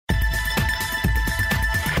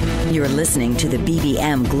You're listening to the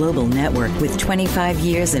BBM Global Network with 25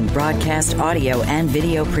 years in broadcast audio and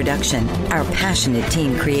video production. Our passionate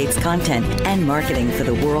team creates content and marketing for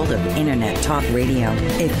the world of Internet Talk Radio.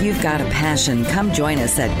 If you've got a passion, come join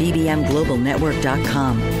us at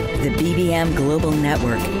bbmglobalnetwork.com. The BBM Global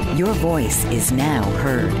Network. Your voice is now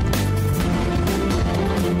heard.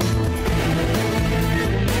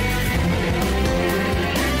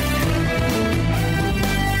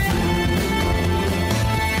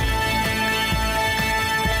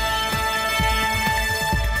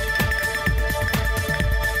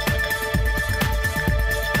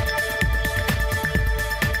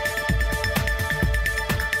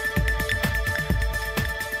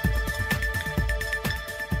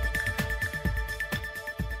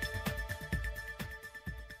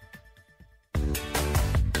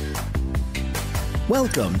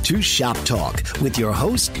 Welcome to Shop Talk with your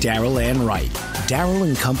host, Daryl Ann Wright. Daryl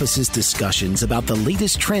encompasses discussions about the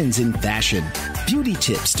latest trends in fashion, beauty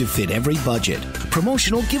tips to fit every budget,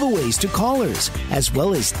 promotional giveaways to callers, as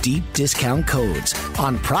well as deep discount codes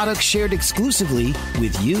on products shared exclusively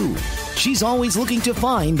with you. She's always looking to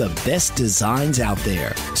find the best designs out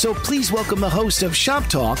there. So please welcome the host of Shop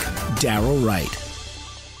Talk, Daryl Wright.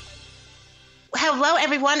 Hello,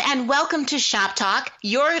 everyone, and welcome to Shop Talk.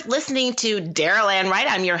 You're listening to Daryl Ann Wright.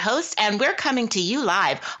 I'm your host, and we're coming to you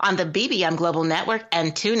live on the BBM Global Network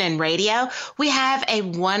and TuneIn Radio. We have a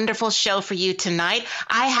wonderful show for you tonight.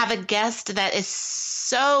 I have a guest that is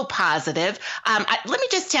so positive. Let me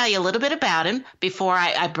just tell you a little bit about him before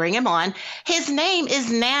I bring him on. His name is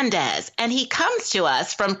Nandes, and he comes to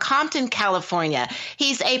us from Compton, California.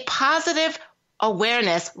 He's a positive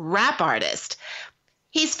awareness rap artist.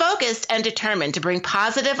 He's focused and determined to bring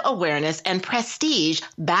positive awareness and prestige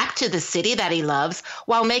back to the city that he loves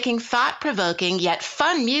while making thought-provoking yet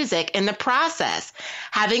fun music in the process.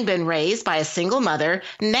 Having been raised by a single mother,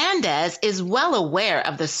 Nandes is well aware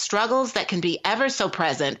of the struggles that can be ever so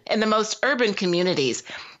present in the most urban communities.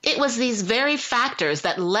 It was these very factors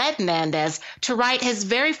that led Nandes to write his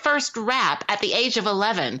very first rap at the age of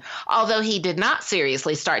 11, although he did not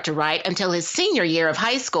seriously start to write until his senior year of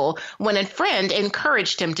high school when a friend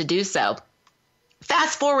encouraged him to do so.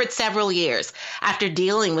 Fast forward several years, after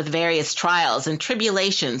dealing with various trials and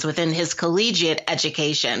tribulations within his collegiate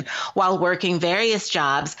education while working various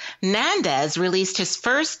jobs, Nandes released his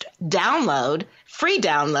first free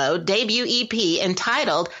download debut EP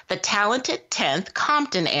entitled The Talented 10th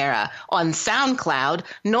Compton Era on SoundCloud,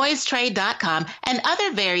 NoiseTrade.com, and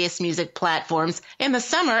other various music platforms in the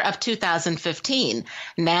summer of 2015.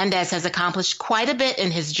 Nandes has accomplished quite a bit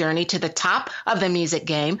in his journey to the top of the music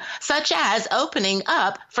game, such as opening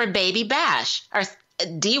up for Baby Bash, or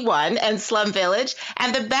D1 and Slum Village,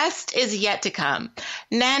 and the best is yet to come.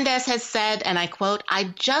 Nandes has said, and I quote, "I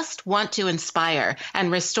just want to inspire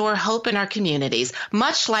and restore hope in our communities,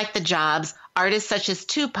 much like the jobs artists such as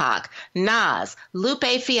Tupac, Nas,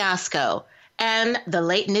 Lupe Fiasco, and the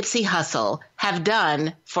late Nipsey Hussle have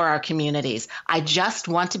done for our communities. I just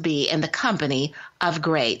want to be in the company of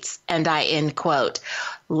greats." And I end quote.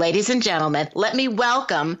 Ladies and gentlemen, let me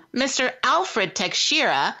welcome Mr. Alfred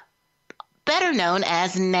Teixeira, better known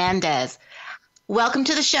as Nandes. Welcome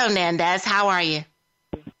to the show, Nandes. How are you?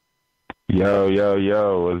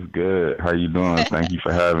 Yo, what's good? How you doing? Thank you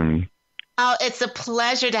for having me. Oh, it's a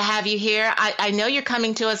pleasure to have you here. I know you're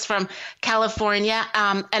coming to us from California,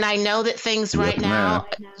 and I know that things right now,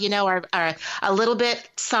 are a little bit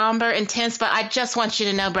somber and tense, but I just want you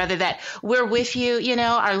to know, brother, that we're with you.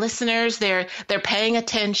 Our listeners, they're paying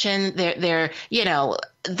attention.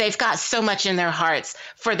 They've got so much in their hearts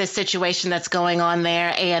for the situation that's going on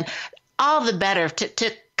there, and all the better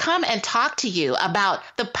to come and talk to you about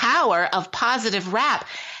the power of positive rap.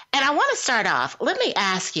 And I want to start off. Let me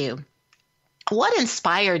ask you, what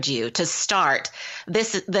inspired you to start the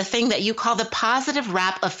thing that you call the Positive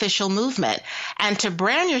Rap Official Movement and to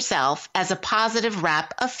brand yourself as a positive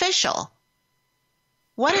rap official?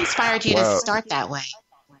 What inspired you to start that way?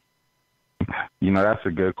 That's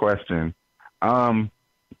a good question.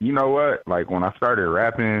 You know what? Like when I started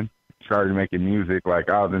rapping, started making music, like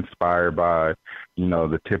I was inspired by,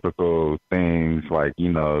 the typical things like,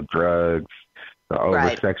 drugs, the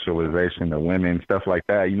over-sexualization of women, stuff like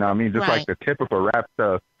that. Just like the typical rap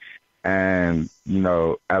stuff. And,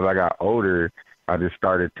 as I got older, I just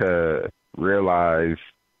started to realize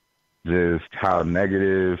just how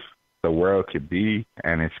negative the world could be.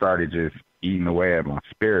 And it started just eating away at my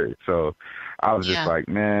spirit. So I was just like,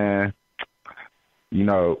 man,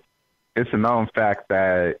 it's a known fact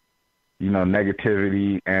that,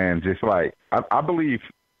 negativity and just like, I believe,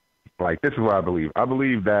 like, this is what I believe. I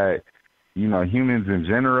believe that, humans in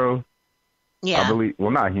general, Yeah. I believe,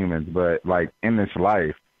 well, not humans, but like in this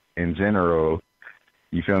life in general,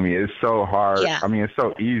 you feel me? It's so hard. Yeah. I mean, it's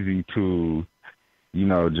so easy to,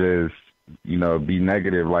 just, be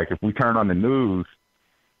negative. Like if we turn on the news,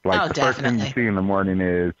 like the first thing you see in the morning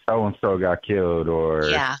is so-and-so got killed, or,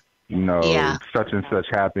 such and such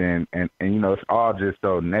happened. And it's all just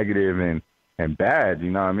so negative and bad,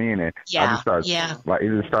 you know what I mean? And I just started, like,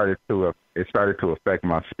 it started to affect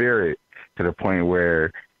my spirit to the point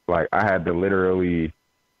where, like, I had to literally,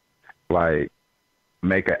 like,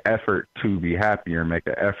 make an effort to be happier, make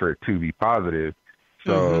an effort to be positive.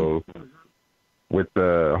 So with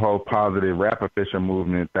the whole positive rap official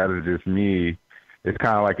movement, that is just me. It's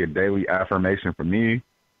kind of like a daily affirmation for me,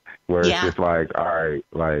 where it's just like, all right,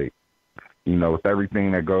 like, with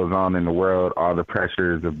everything that goes on in the world, all the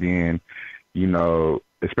pressures of being,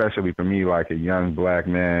 especially for me, like a young black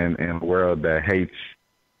man in a world that hates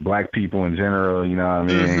black people in general, you know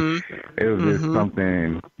what I mean? It was just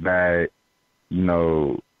something that,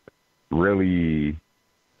 really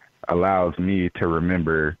allows me to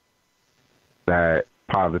remember that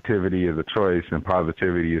positivity is a choice, and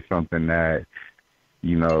positivity is something that,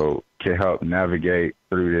 can help navigate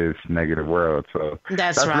through this negative world. So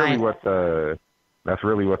that's right. That's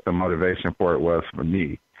really what the motivation for it was for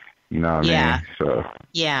me. You know what I mean? So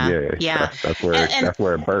that's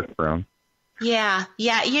where it birthed from. Yeah.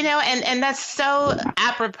 And that's so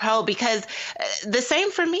apropos, because the same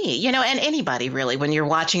for me, and anybody really, when you're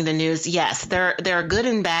watching the news, yes, there are good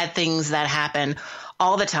and bad things that happen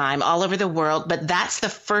all the time, all over the world, but that's the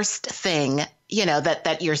first thing,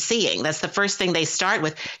 that you're seeing. That's the first thing they start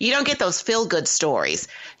with. You don't get those feel good stories,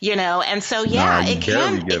 and so, you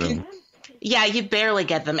barely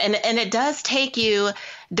get them. And it does take you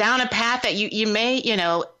down a path that you may,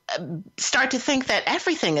 start to think that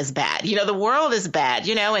everything is bad. The world is bad,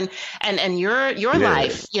 and your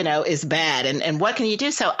life, is bad. And what can you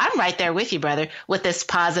do? So I'm right there with you, brother, with this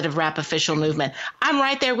positive rap official movement. I'm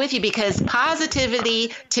right there with you, because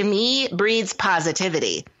positivity to me breeds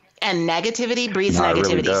positivity, and negativity breeds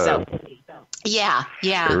negativity. Really, so yeah.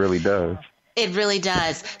 It really does. It really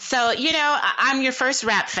does. So, I'm your first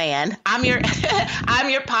rap fan. I'm your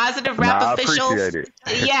positive rap official. I appreciate it.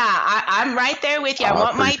 Yeah, I'm right there with you. I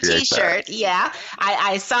want my T-shirt. That. Yeah,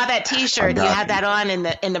 I saw that T-shirt. You had that on in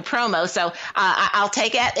the promo. So I'll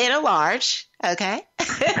take it in a large. Okay.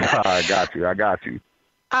 I got you.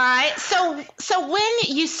 All right. So when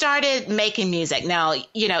you started making music, now,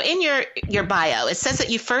 in your bio, it says that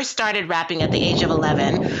you first started rapping at the age of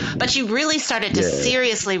 11, but you really started to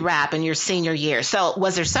seriously rap in your senior year. So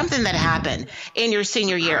was there something that happened in your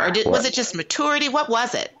senior year, or was it just maturity? What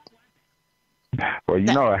was it? Well,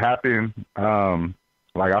 it happened.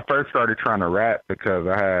 Like, I first started trying to rap because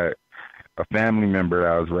I had a family member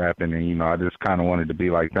that was rapping, and, I just kind of wanted to be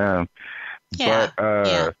like them. Yeah.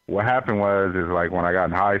 But what happened is like when I got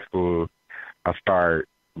in high school, I started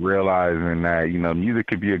realizing that, music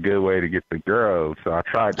could be a good way to get the girls. So I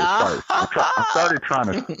tried to I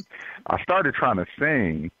started trying to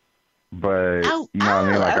sing, but what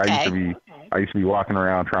I mean? Like, okay. I used to be walking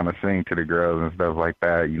around trying to sing to the girls and stuff like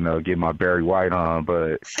that, get my Barry White on.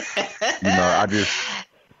 But, I just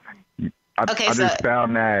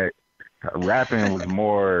found that rapping was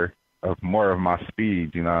more of my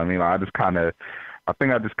speed, you know what I mean? I just kind of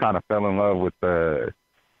fell in love with the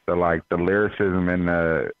lyricism and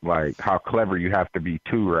the, like, how clever you have to be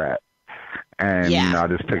to rap. And, I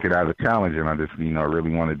just took it as a challenge, and I just, really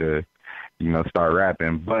wanted to, start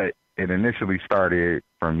rapping. But it initially started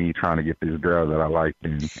from me trying to get this girl that I liked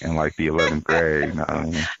in like the 11th grade, you know what I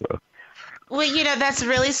mean? So. Well, that's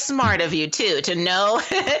really smart of you too, to know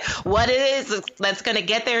what it is that's going to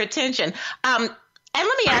get their attention. And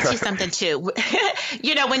let me ask you something too.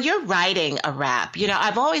 When you're writing a rap,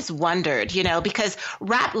 I've always wondered, because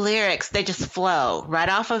rap lyrics, they just flow right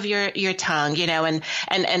off of your tongue,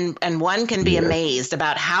 and one can be amazed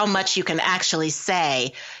about how much you can actually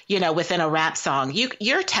say, within a rap song. You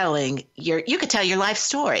could tell your life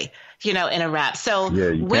story, in a rap. So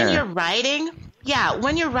when you're writing,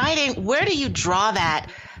 where do you draw that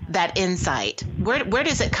insight? Where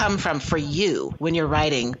does it come from for you when you're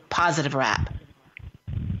writing positive rap?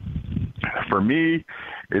 For me,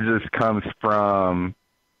 it just comes from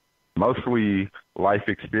mostly life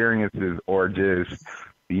experiences, or just,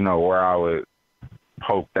 where I would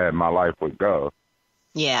hope that my life would go.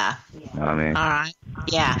 Yeah. You know what I mean? All right.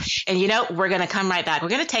 Yeah. And, we're going to come right back. We're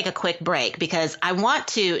going to take a quick break, because I want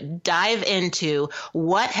to dive into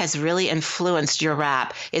what has really influenced your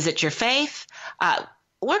rap. Is it your faith?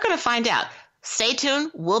 We're going to find out. Stay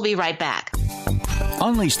tuned. We'll be right back.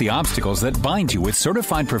 Unleash the obstacles that bind you with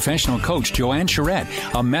certified professional coach Joanne Charette,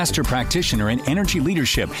 a master practitioner in energy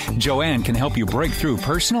leadership. Joanne can help you break through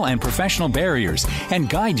personal and professional barriers and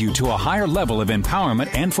guide you to a higher level of empowerment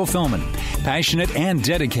and fulfillment. Passionate and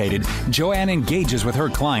dedicated, Joanne engages with her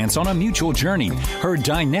clients on a mutual journey. Her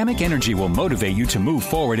dynamic energy will motivate you to move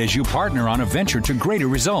forward as you partner on a venture to greater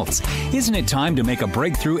results. Isn't it time to make a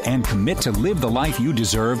breakthrough and commit to live the life you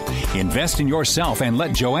deserve? Invest in yourself and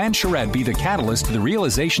let Joanne Charette be the catalyst to the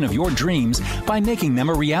realization of your dreams by making them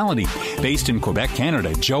a reality. Based in Quebec,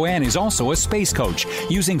 Canada, Joanne is also a space coach,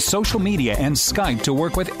 using social media and Skype to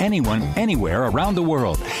work with anyone, anywhere around the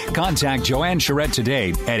world. Contact Joanne Charette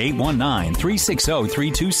today at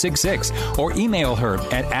 819-360-3266 or email her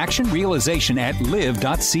at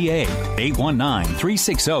actionrealization@live.ca.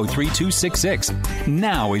 819-360-3266.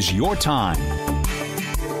 Now is your time.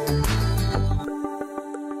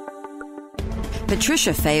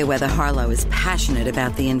 Patricia Fayerweather Harlow is passionate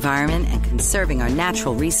about the environment and conserving our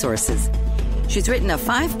natural resources. She's written a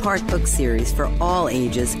 5-part book series for all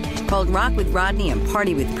ages called Rock with Rodney and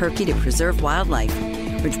Party with Perky to Preserve Wildlife,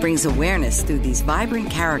 which brings awareness through these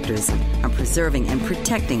vibrant characters on preserving and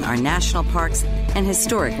protecting our national parks and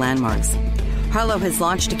historic landmarks. Harlow has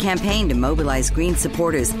launched a campaign to mobilize green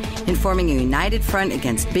supporters in forming a united front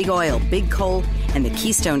against big oil, big coal, and the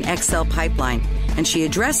Keystone XL pipeline, and she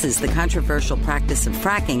addresses the controversial practice of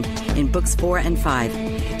fracking in books 4 and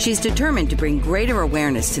 5. She's determined to bring greater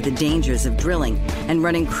awareness to the dangers of drilling and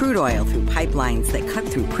running crude oil through pipelines that cut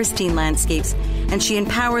through pristine landscapes, and she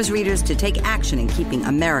empowers readers to take action in keeping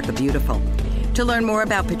America beautiful. To learn more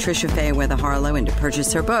about Patricia Fayerweather Harlow and to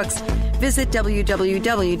purchase her books, visit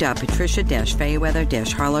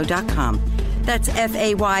www.patricia-fayerweather-harlow.com. That's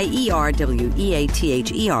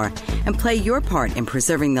FAYERWEATHER, and play your part in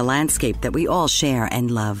preserving the landscape that we all share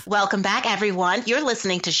and love. Welcome back, everyone. You're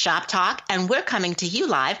listening to Shop Talk, and we're coming to you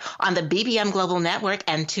live on the BBM Global Network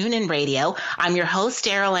and TuneIn Radio. I'm your host,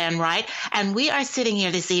 Daryl Ann Wright, and we are sitting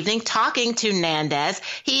here this evening talking to Nandes.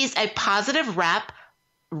 He's a positive rap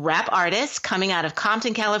artist coming out of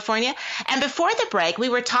Compton, California. And before the break, we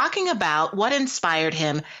were talking about what inspired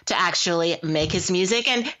him to actually make his music.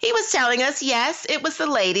 And he was telling us, yes, it was the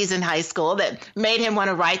ladies in high school that made him want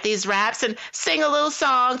to write these raps and sing a little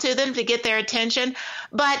song to them to get their attention.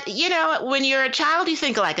 But, you know, when you're a child, you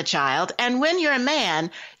think like a child. And when you're a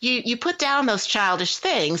man, you put down those childish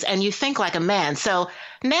things and you think like a man. So,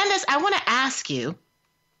 Nandes, I want to ask you,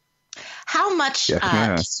 how much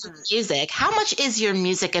is your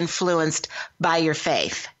music influenced by your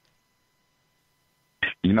faith?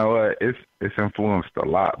 You know what? It's influenced a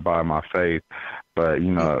lot by my faith, but,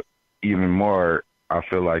 you know, even more, I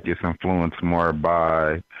feel like it's influenced more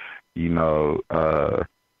by, you know,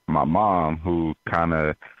 my mom, who kind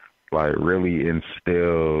of like really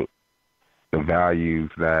instilled the values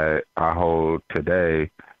that I hold today,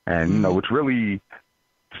 and, you know, which really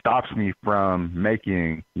stops me from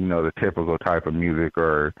making, you know, the typical type of music,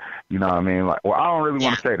 or, you know what I mean? Like, well, I don't really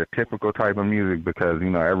want to say the typical type of music because, you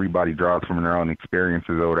know, everybody draws from their own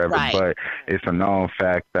experiences or whatever, but it's a known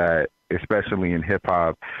fact that, especially in hip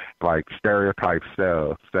hop, like stereotypes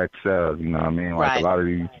sell, sex sells, you know what I mean? Like a lot of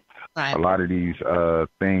these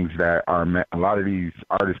things that are, a lot of these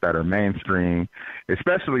artists that are mainstream,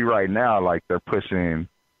 especially right now, like they're pushing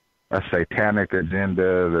a satanic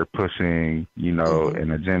agenda. They're pushing, you know,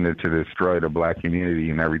 an agenda to destroy the black community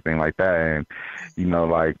and everything like that. And, you know,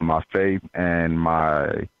 like my faith and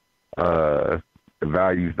my the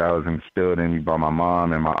values that was instilled in me by my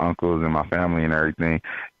mom and my uncles and my family and everything,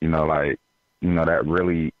 you know, like, you know, that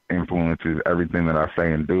really influences everything that I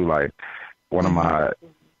say and do. Like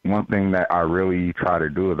one thing that I really try to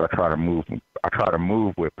do is I try to move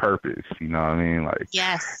with purpose, you know what I mean? Like,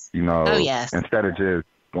 you know, instead of just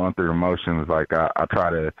going through the motions, like I try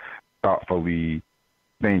to thoughtfully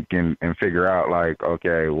think and figure out, like,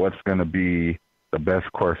 okay, what's going to be the best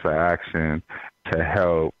course of action to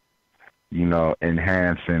help, you know,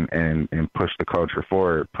 enhance and push the culture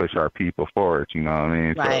forward, push our people forward, you know what I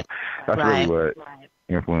mean? So that's really what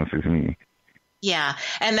influences me. Yeah.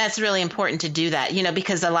 And that's really important to do that, you know,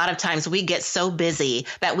 because a lot of times we get so busy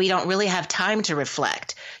that we don't really have time to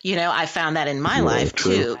reflect. You know, I found that in my life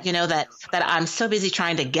too, you know, that I'm so busy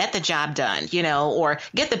trying to get the job done, you know, or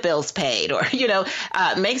get the bills paid, or, you know,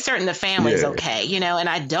 make certain the family's okay, you know, and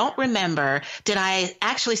I don't remember, did I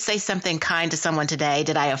actually say something kind to someone today?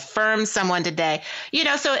 Did I affirm someone today? You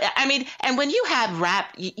know, so, I mean, and when you have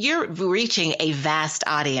rap, you're reaching a vast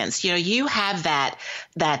audience, you know, you have that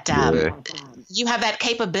you have that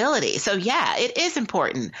capability. So yeah, it is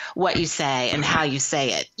important what you say and how you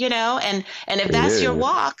say it, and if that's your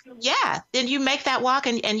walk, then you make that walk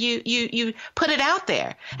and you put it out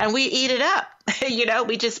there and we eat it up.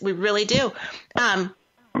 We really do.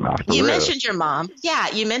 You mentioned your mom. Yeah,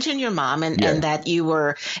 you mentioned your mom and that you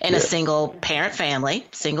were in a single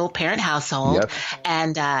parent household. Yep.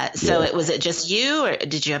 And so was it just you, or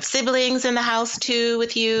did you have siblings in the house too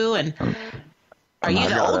with you? And are you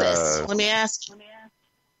the oldest? Let me ask.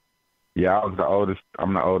 Yeah, I was the oldest.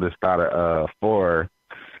 I'm the oldest out of 4.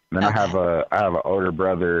 And then I have an older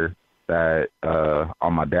brother that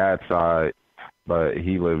on my dad's side, but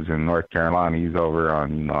he lives in North Carolina. He's over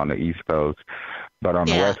on the East Coast. But on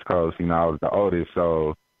the West Coast, I was the oldest,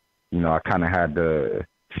 so, I kind of had to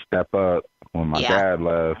step up when my dad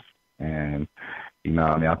left. And,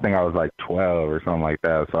 I think I was like 12 or something like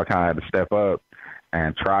that. So I kind of had to step up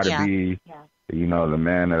and try to be, the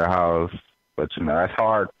man of the house. But, that's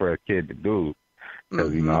hard for a kid to do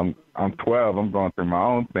because, I'm 12. I'm going through my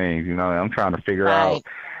own things. I'm trying to figure out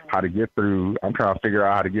how to get through. I'm trying to figure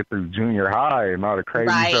out how to get through junior high and all the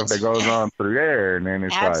crazy stuff that goes on through there. And then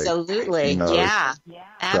it's absolutely.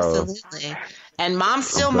 Absolutely. And mom's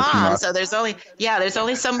still mom. So there's only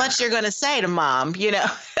so much you're going to say to mom,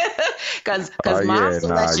 because mom's will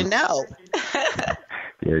let you know.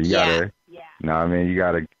 You gotta, you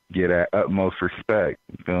gotta get at utmost respect.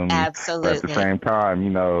 You feel me? Absolutely. But at the same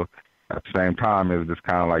time, it was just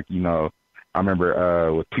kind of like, I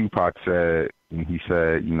remember what Tupac said. And he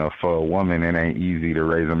said, for a woman, it ain't easy to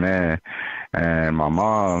raise a man. And my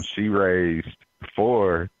mom, she raised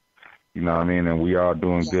 4, and we all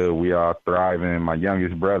doing good. We all thriving. My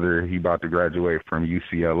youngest brother, he about to graduate from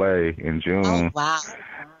UCLA in June. Oh, wow.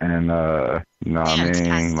 And, I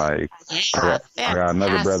got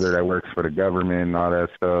another brother that works for the government and all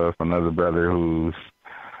that stuff. Another brother who's,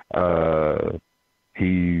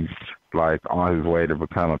 he's like on his way to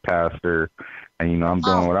become a pastor. And, I'm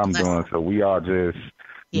doing what I'm doing. So we all just,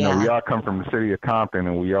 we all come from the city of Compton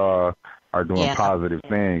and we all are doing positive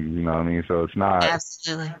things, So it's not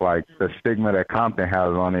like the stigma that Compton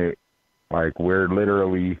has on it. Like we're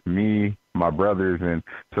literally me, my brothers, and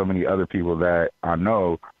so many other people that I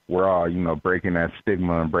know, we're all, breaking that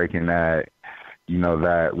stigma and breaking that,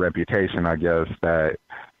 that reputation, I guess, that,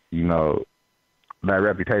 that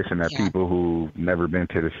reputation that people who've never been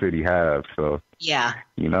to the city have. So, I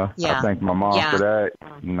thank my mom for that.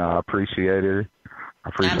 I appreciate her. I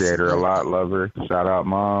appreciate her a lot. Love her. Shout out,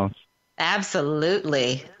 moms.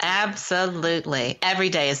 Absolutely. Absolutely. Every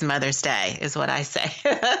day is Mother's Day is what I say.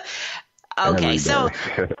 Okay. So,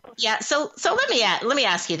 so let me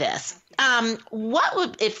ask you this. What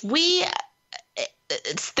would,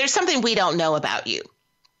 there's something we don't know about you.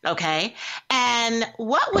 Okay. And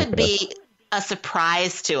what would be a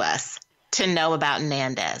surprise to us to know about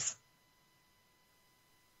Nandes?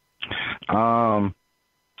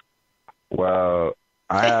 Well,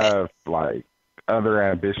 I have like other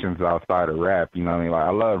ambitions outside of rap. I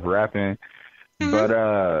love rapping,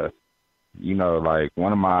 but like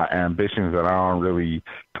one of my ambitions that I don't really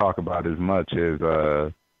talk about as much is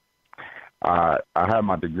I have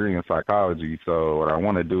my degree in psychology. So what I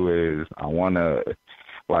want to do is I want to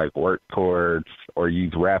like work towards or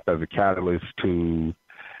use rap as a catalyst to,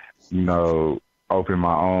 open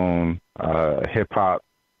my own hip hop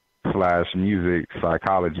 / music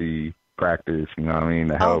psychology practice, to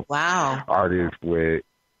help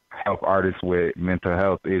artists with mental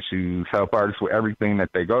health issues, help artists with everything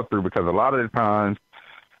that they go through, because a lot of the times,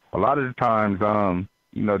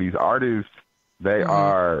 these artists, they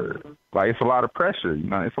are like, it's a lot of pressure,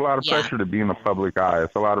 it's a lot of pressure to be in the public eye.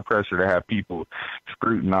 It's a lot of pressure to have people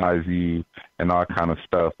scrutinize you and all kind of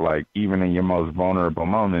stuff, like even in your most vulnerable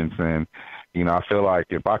moments. And, I feel like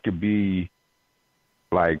if I could be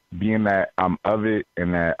like being that I'm of it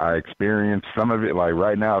and that I experience some of it, like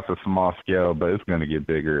right now it's a small scale, but it's going to get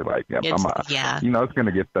bigger. Like, it's going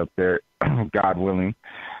to get up there, God willing.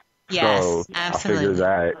 Yes, so absolutely.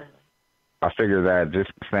 I figure that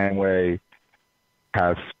just the same way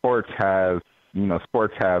as sports have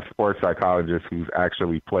sports psychologists who's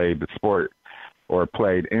actually played the sport or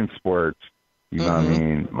played in sports, what I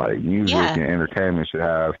mean? Like music and entertainment should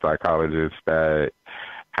have psychologists that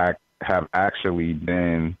have actually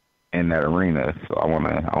been in that arena. So I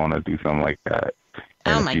want to do something like that.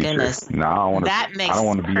 Oh my goodness! No, that makes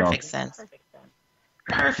perfect sense.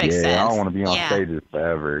 Perfect sense. I don't want to be on stages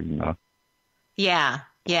forever. Yeah.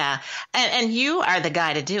 And you are the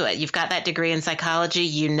guy to do it. You've got that degree in psychology.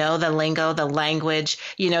 You know the lingo, the language,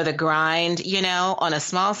 the grind, on a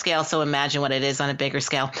small scale. So imagine what it is on a bigger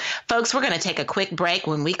scale. Folks, we're going to take a quick break.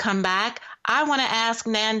 When we come back, I want to ask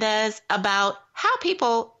Nandes about how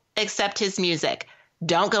people accept his music.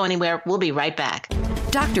 Don't go anywhere. We'll be right back.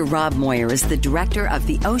 Dr. Rob Moyer is the director of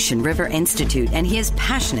the Ocean River Institute, and he is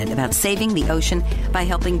passionate about saving the ocean by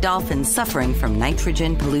helping dolphins suffering from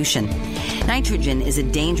nitrogen pollution. Nitrogen is a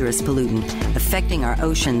dangerous pollutant affecting our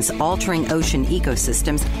oceans, altering ocean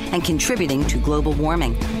ecosystems, and contributing to global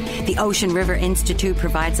warming. The Ocean River Institute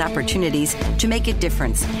provides opportunities to make a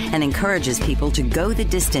difference and encourages people to go the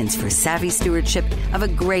distance for savvy stewardship of a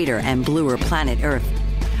greater and bluer planet Earth.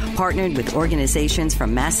 Partnered with organizations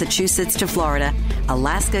from Massachusetts to Florida,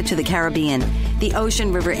 Alaska to the Caribbean, the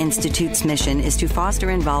Ocean River Institute's mission is to foster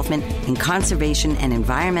involvement in conservation and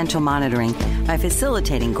environmental monitoring by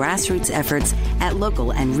facilitating grassroots efforts at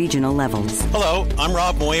local and regional levels. Hello, I'm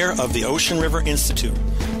Rob Moyer of the Ocean River Institute.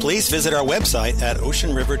 Please visit our website at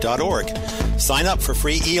oceanriver.org. Sign up for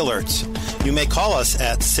free e-alerts. You may call us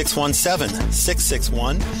at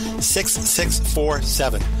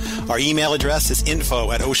 617-661-6647. Our email address is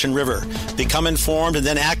info@Ocean River. Become informed and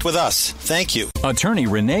then act with us. Thank you. Attorney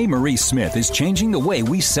Renee Marie Smith is changing the way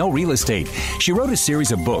we sell real estate. She wrote a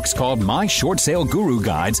series of books called My Short Sale Guru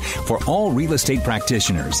Guides for all real estate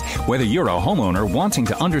practitioners. Whether you're a homeowner wanting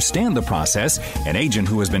to understand the process, an agent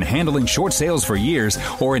who has been handling short sales for years,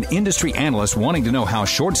 or an industry analyst wanting to know how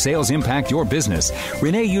short sales impact your business,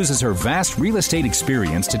 Renee uses her vast real estate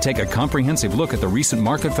experience to take a comprehensive look at the recent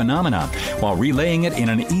market phenomenon while relaying it in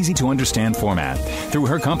an easy-to-understand format. Through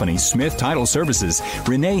her company, Smith Title Services,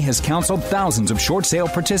 Renee has counseled thousands of short sale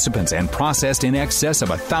participants and processed in excess of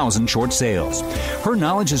 1,000 short sales. Her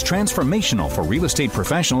knowledge is transformational for real estate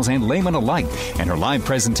professionals and laymen alike, and her live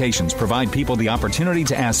presentations provide people the opportunity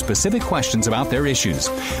to ask specific questions about their issues.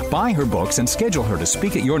 Buy her books and schedule her to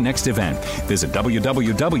speak at your next event. Visit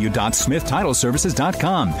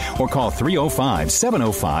www.smithtitleservices.com or call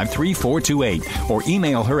 305-705-3428 or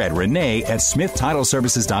email her at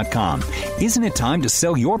renee@smithtitleservices.com. Isn't it time to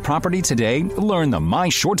sell your property today? Learn the My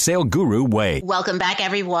Short Sale Guru way. Welcome back,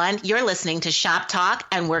 everyone. You're listening to Shop Talk,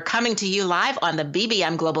 and we're coming to you live on the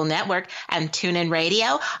BBM Global Network and TuneIn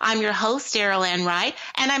Radio. I'm your host, Daryl Ann Wright,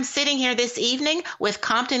 and I'm sitting here this evening with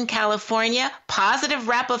Compton, California, positive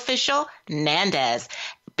rap official, Nandes.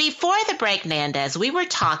 Before the break, Nandes, we were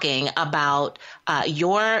talking about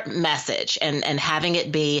your message and having it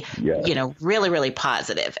be, really, really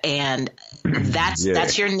positive. And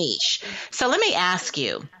that's your niche. So let me ask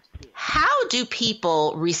you, how do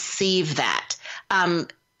people receive that?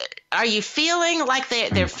 Are you feeling like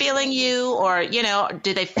they're feeling you, or,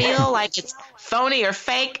 do they feel like it's phony or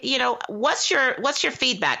fake? What's your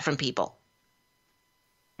feedback from people?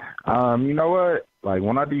 You know what? Like,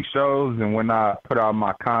 when I do shows and when I put out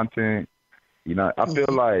my content, I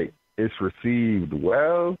feel like it's received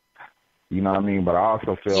well, you know what I mean? But I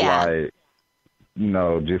also feel like,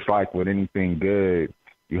 just like with anything good,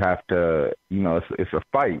 you have to, it's a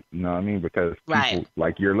fight, you know what I mean? Because people,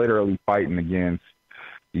 like, you're literally fighting against,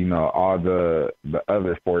 all the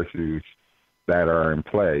other forces that are in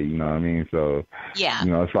play, you know what I mean? So,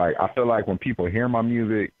 it's like, I feel like when people hear my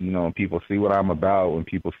music, when people see what I'm about, when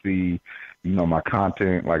people see, my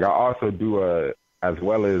content, like, I also do as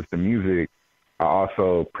well as the music, I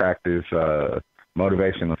also practice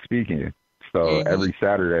motivational speaking. So every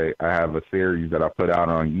Saturday I have a series that I put out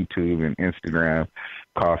on YouTube and Instagram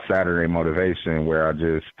called Saturday Motivation, where I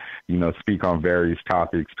just, speak on various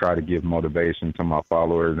topics, try to give motivation to my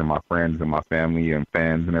followers and my friends and my family and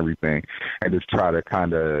fans and everything, and just try to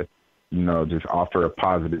kind of, just offer a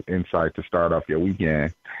positive insight to start off your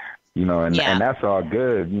weekend, and that's all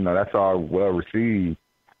good, that's all well received.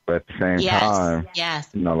 But at the same time,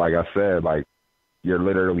 like I said, like, you're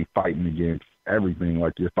literally fighting against everything.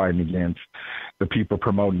 Like, you're fighting against the people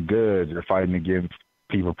promoting good, you're fighting against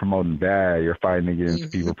people promoting bad, you're fighting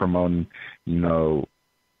against people promoting,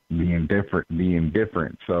 being different.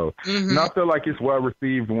 So, I feel like it's well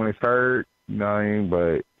received when it's heard, what I mean?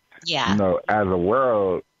 But, as a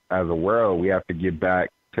world, we have to get back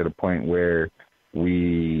to the point where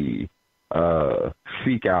we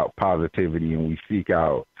seek out positivity and we seek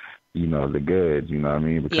out, the good, you know what I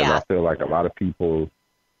mean? Because I feel like a lot of people,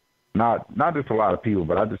 not just a lot of people,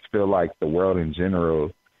 but I just feel like the world in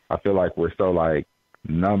general, I feel like we're so, like,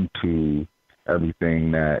 numb to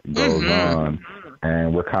everything that goes on,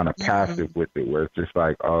 and we're kind of passive with it, where it's just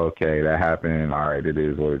like, oh, okay, that happened, all right, it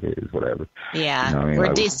is what it is, whatever.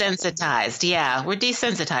 We're desensitized. We're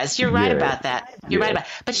desensitized. You're right about that. You're right about.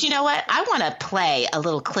 But you know what? I want to play a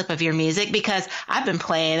little clip of your music because I've been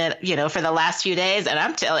playing it, for the last few days, and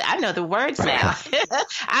I'm telling you, I know the words now.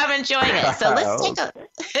 I'm enjoying it. So let's take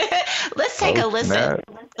a listen.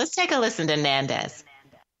 Let's take a listen to Nandes.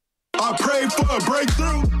 I prayed for a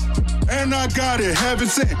breakthrough, and I got it, heaven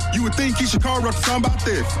sent. You would think Keisha Cole wrote a song about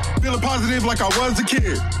this. Feeling positive like I was a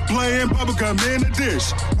kid. Playing bubblegum in a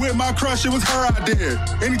dish. With my crush, it was her idea.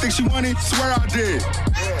 Anything she wanted, swear I did.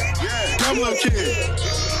 Dumb little kid,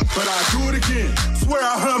 but I do it again. Swear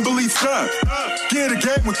I humbly stuck. Get a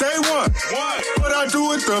game what they want. But I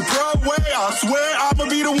do it the pro way. I swear I'ma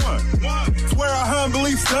be the one. Swear I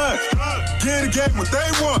humbly stuck. Get a game what they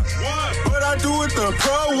want. But I do it the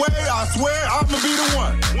pro way. I swear I'ma be the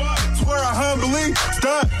one. Swear I humbly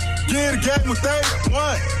stuck. Get a game what they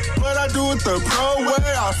want. But I do it the pro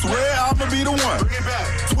way. I swear I'ma be the one.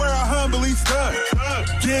 Swear I humbly stuck.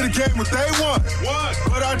 Get a game what they want.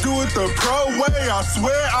 But I do it the pro way. I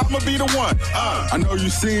swear I'ma be the one. I know you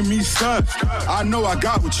seen me stunt. I know I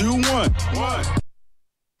got what you want.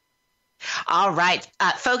 All right.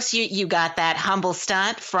 Folks, you got that humble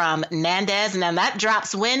stunt from Nandes. Now that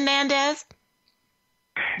drops when, Nandes?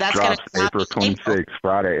 That's drops gonna April 26th,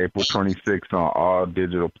 Friday, April 26th on all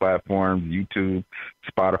digital platforms, YouTube,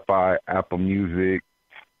 Spotify, Apple Music,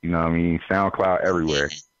 SoundCloud, everywhere.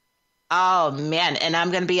 Oh, man. And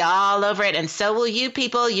I'm going to be all over it. And so will you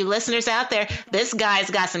people, you listeners out there. This guy's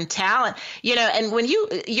got some talent, and when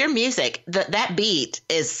your music, that beat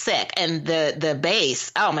is sick. And the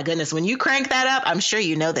bass, oh, my goodness. When you crank that up, I'm sure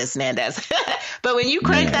you know this, Nandes. But when you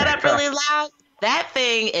crank that up really loud, that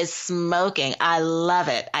thing is smoking. I love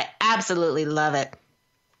it. I absolutely love it.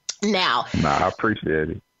 Now, I appreciate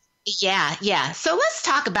it. Yeah. So let's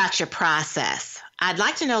talk about your process. I'd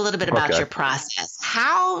like to know a little bit about your process.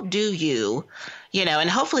 How do you, and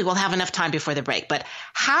hopefully we'll have enough time before the break, but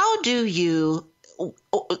how do you,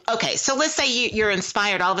 okay, so let's say you're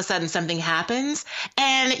inspired, all of a sudden something happens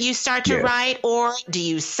and you start to write, or do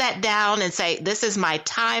you sit down and say, this is my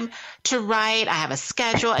time to write, I have a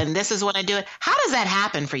schedule, and this is when I do it? How does that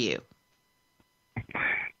happen for you?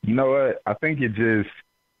 You know what? I think it just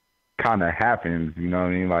kind of happens, you know what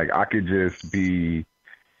I mean? Like I could just be,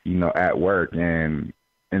 at work and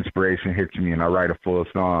inspiration hits me and I write a full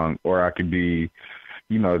song, or I could be,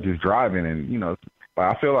 just driving and,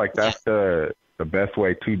 I feel like that's the best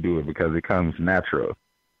way to do it because it comes natural,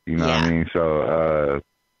 what I mean? So,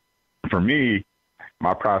 for me,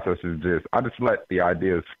 my process is I just let the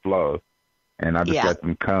ideas flow and I just let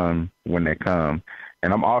them come when they come.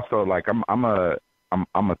 And I'm also like, I'm a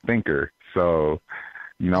thinker. So,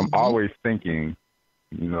 I'm always thinking,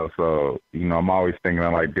 so, I'm always thinking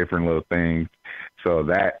of like different little things. So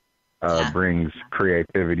that brings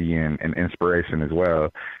creativity and inspiration as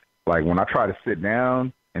well. Like when I try to sit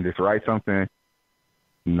down and just write something,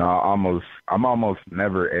 I'm almost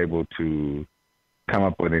never able to come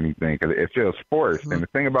up with anything because it feels forced. And the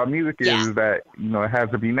thing about music is that, it has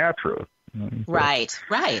to be natural. Right. So,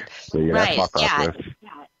 right. That's my process.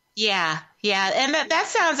 Yeah. And that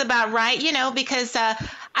sounds about right, because,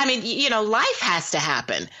 life has to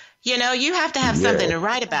happen. You have to have something to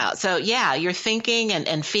write about. So, you're thinking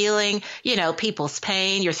and feeling, people's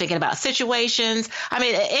pain. You're thinking about situations.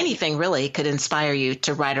 Anything really could inspire you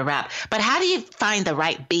to write a rap. But how do you find the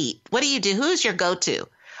right beat? What do you do? Who's your go-to?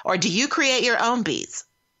 Or do you create your own beats?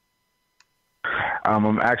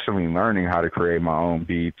 I'm actually learning how to create my own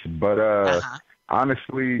beats. But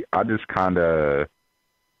honestly, I just kind of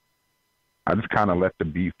let the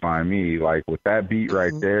beat find me. Like with that beat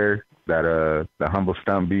right there, that the humble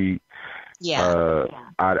stump beat.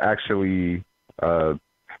 I'd actually the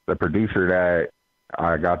producer that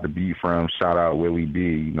I got the beat from, shout out Willie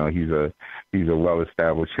B. He's a well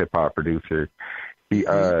established hip hop producer. He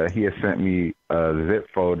had sent me a zip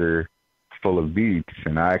folder full of beats,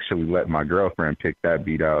 and I actually let my girlfriend pick that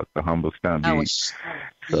beat out, the humble stump beat.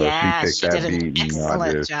 So she did an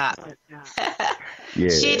excellent job.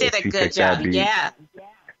 She did a good job. Yeah.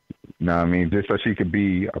 Just so she could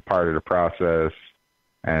be a part of the process.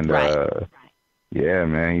 And,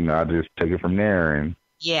 man, I just took it from there and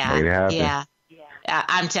made it happen. Yeah.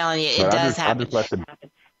 I'm telling you, it does happen.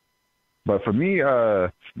 But for me,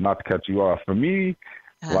 not to cut you off, for me,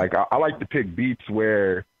 like I like to pick beats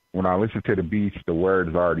where when I listen to the beats, the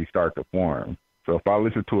words already start to form. So if I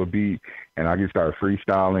listen to a beat and I just start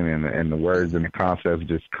freestyling and the words and the concepts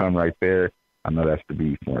just come right there, I know that's the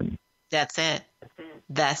beat for me. That's it.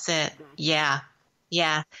 Yeah.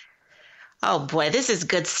 Oh boy, this is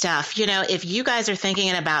good stuff. If you guys are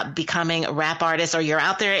thinking about becoming rap artists, or you're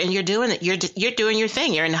out there and you're doing it, you're doing your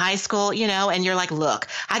thing. You're in high school, and you're like, look,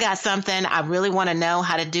 I got something. I really want to know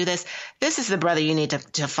how to do this. This is the brother you need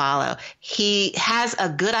to follow. He has a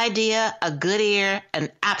good idea, a good ear, an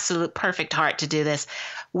absolute perfect heart to do this.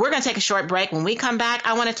 We're going to take a short break. When we come back,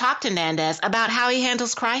 I want to talk to Nandes about how he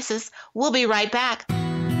handles crisis. We'll be right back.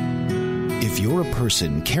 If you're a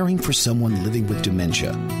person caring for someone living with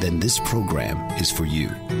dementia, then this program is for you.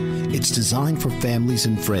 It's designed for families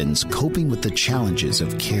and friends coping with the challenges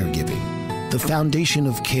of caregiving. The foundation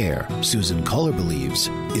of care, Susan Kohler believes,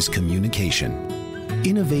 is communication.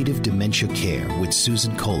 Innovative Dementia Care with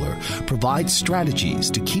Susan Kohler provides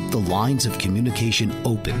strategies to keep the lines of communication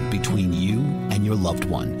open between you and your loved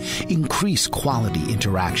one, increase quality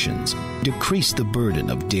interactions, decrease the burden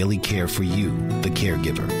of daily care for you, the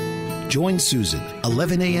caregiver. Join Susan,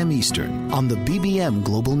 11 a.m. Eastern, on the BBM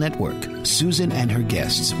Global Network. Susan and her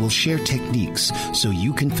guests will share techniques so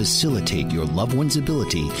you can facilitate your loved one's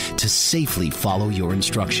ability to safely follow your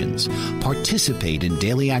instructions, participate in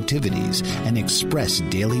daily activities, and express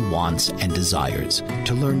daily wants and desires.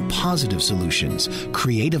 To learn positive solutions,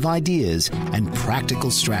 creative ideas, and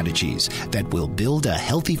practical strategies that will build a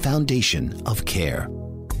healthy foundation of care.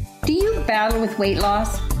 Do you battle with weight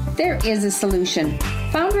loss? There is a solution.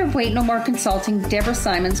 Founder of Weight No More Consulting, Deborah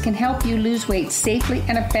Simons, can help you lose weight safely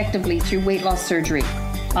and effectively through weight loss surgery.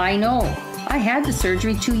 I know. I had the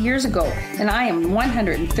surgery 2 years ago, and I am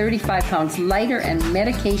 135 pounds lighter and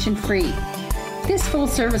medication-free. This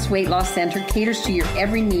full-service weight loss center caters to your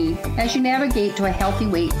every need as you navigate to a healthy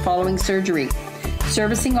weight following surgery.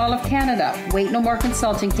 Servicing all of Canada, Weight No More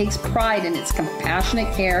Consulting takes pride in its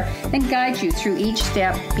compassionate care and guides you through each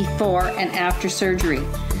step before and after surgery.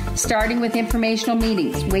 Starting with informational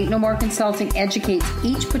meetings, Weight No More Consulting educates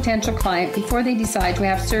each potential client before they decide to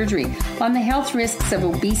have surgery on the health risks of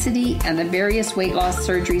obesity and the various weight loss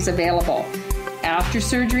surgeries available. After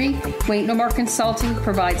surgery, Weight No More Consulting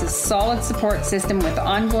provides a solid support system with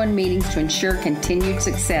ongoing meetings to ensure continued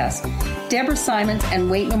success. Deborah Simons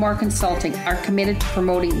and Weight No More Consulting are committed to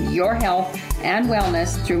promoting your health and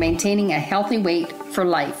wellness through maintaining a healthy weight for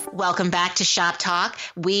life. Welcome back to Shop Talk.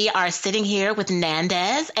 We are sitting here with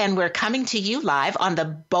Nandes, and we're coming to you live on the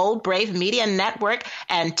Bold Brave Media Network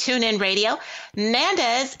and TuneIn Radio.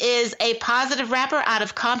 Nandes is a positive rapper out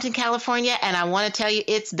of Compton, California, and I want to tell you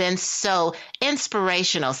it's been so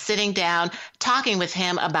inspirational sitting down, talking with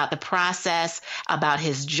him about the process, about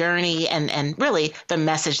his journey, and really the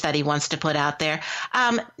message that he wants to put out there.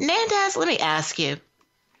 Nandes, let me ask you,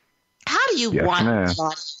 how do you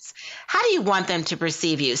How do you want them to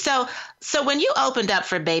perceive you? So when you opened up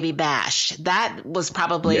for Baby Bash, that was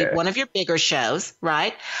probably one of your bigger shows,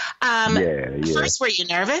 right? First, were you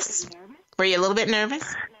nervous? Were you a little bit nervous?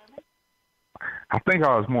 I think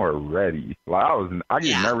I was more ready. Like I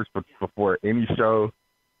get nervous before any show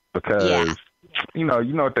because you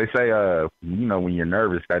know what they say. When you're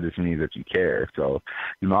nervous, that just means that you care. So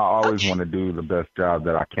I always want to do the best job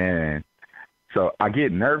that I can. So I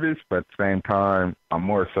get nervous, but at the same time, I'm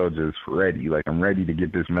more so just ready. Like, I'm ready to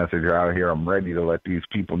get this message out here. I'm ready to let these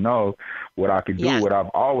people know what I could do, what I've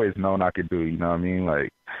always known I could do. You know what I mean?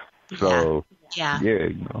 Like, so,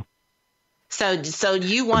 So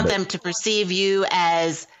you want them to perceive you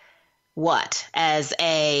as what? As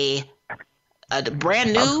a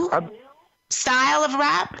brand new style of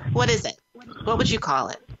rap? What is it? What would you call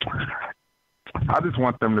it? I just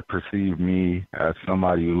want them to perceive me as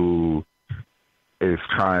somebody who is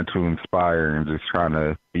trying to inspire and just trying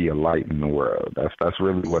to be a light in the world. That's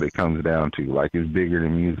really what it comes down to. Like, it's bigger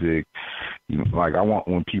than music. Like, I want,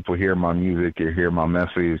 when people hear my music or hear my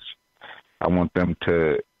message, I want them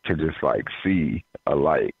to just like see a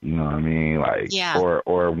light, you know what I mean? Like,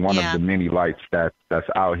 or one of the many lights that's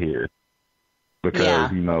out here,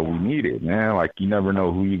 because, we need it, man. Like, you never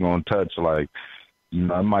know who you're going to touch. Like, it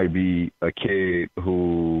might be a kid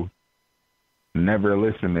who never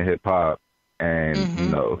listened to hip hop.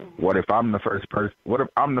 And, what if I'm the first person? What if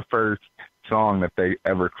I'm the first song that they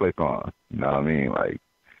ever click on? You know what I mean? Like,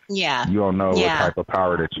 you don't know what type of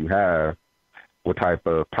power that you have,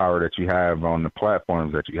 on the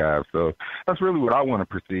platforms that you have. So that's really what I want to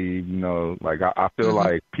perceive. Like, I feel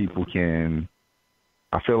like people can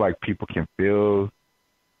feel,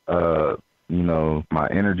 my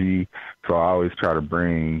energy. So I always try to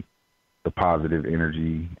bring the positive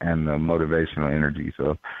energy and the motivational energy.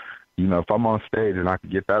 So, if I'm on stage and I can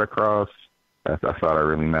get that across, that's all that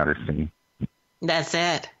really matters to me. That's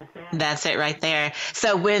it. That's it right there.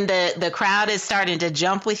 So when the crowd is starting to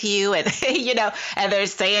jump with you and, and they're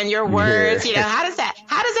saying your words, how does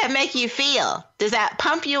that make you feel? Does that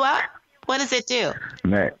pump you up? What does it do?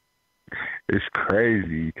 Man, it's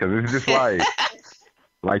crazy because it's just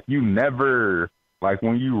like you never, like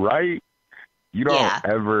when you write, you don't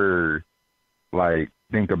ever like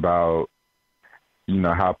think about,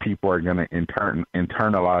 how people are going to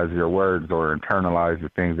internalize your words or internalize the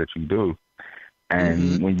things that you do.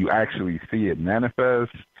 And when you actually see it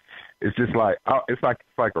manifest, it's just like it's like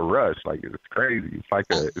a rush. Like it's crazy. It's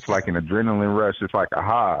like an adrenaline rush. It's like a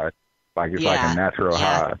high. Like it's like a natural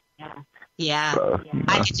high. Yeah. So,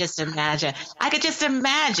 I could just imagine.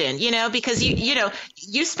 Because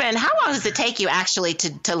you spend, how long does it take you actually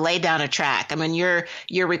to lay down a track? I mean, you're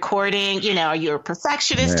recording, you're a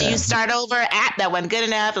perfectionist. Do you start over that wasn't good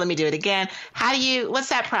enough? Let me do it again. What's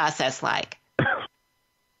that process like?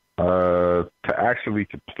 To actually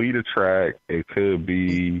complete a track, it could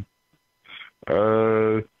be,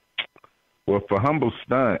 for Humble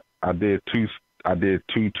Stunt, I did two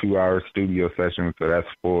 2-hour studio sessions, so that's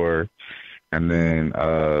 4, and then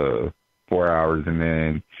 4 hours, and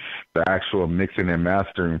then the actual mixing and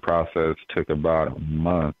mastering process took about a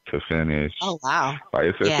month to finish. Oh wow!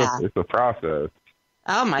 Like it's a process.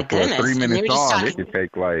 Oh my goodness! For a 3-minute song, it could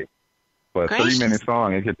take like. For a 3-minute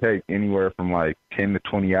song, it could take anywhere from like 10 to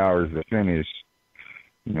 20 hours to finish.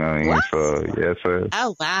 You know what I mean? What? So yeah, so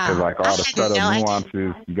oh wow! Cause like all the subtle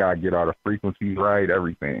nuances, you gotta get all the frequencies right,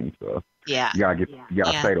 everything. So yeah, you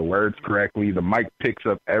gotta say the words correctly. The mic picks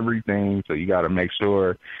up everything, so you gotta make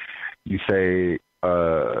sure you say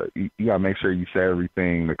you gotta make sure you say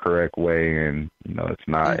everything the correct way, and it's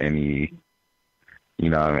not any.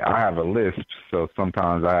 I have a lisp, so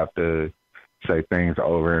sometimes I have to say things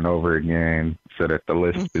over and over again so that the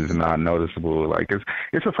list is not noticeable. Like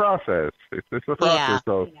it's a process. It's a process. Yeah.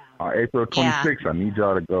 So on April 26th, I need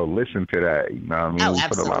y'all to go listen to that. You know what I mean? We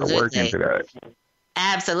put a lot of work into that.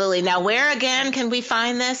 Absolutely. Now, where again can we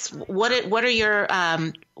find this? What are your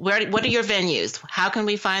what are your venues? How can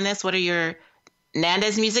we find this? What are your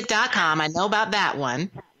NandesMusic.com? I know about that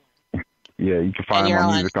one. Yeah, you can find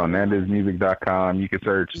my music on NandesMusic.com. You can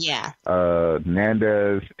search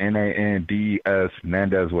Nandes, Nandes,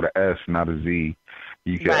 Nandes with an S, not a Z.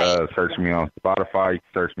 You can search me on Spotify. You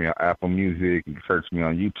can search me on Apple Music. You can search me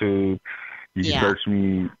on YouTube. You can search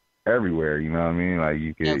me everywhere. You know what I mean? Like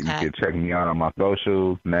you can check me out on my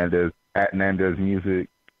socials. Nandes at Nandes Music.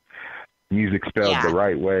 Music spelled the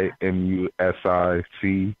right way,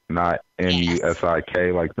 MUSIC, not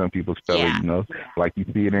MUSIK, like some people spell it, like you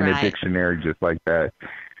see it in a dictionary, just like that.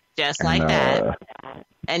 Just like that.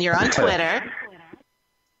 And you're on Twitter.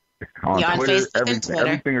 On Twitter, Facebook and Twitter.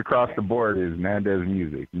 Everything across the board is Nandes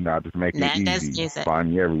Music. Just make it easy. Music.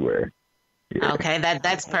 Find me everywhere. Yeah. Okay,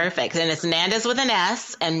 that's perfect. And it's Nandes with an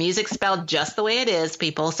S, and music spelled just the way it is,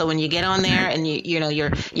 people. So when you get on there and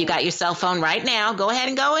you got your cell phone right now, go ahead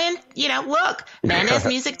and go in, look,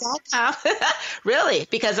 NandesMusic.com. Really,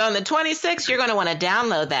 because on the 26th, you're going to want to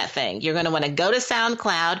download that thing. You're going to want to go to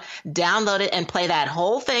SoundCloud, download it, and play that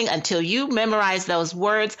whole thing until you memorize those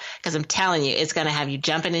words, because I'm telling you, it's going to have you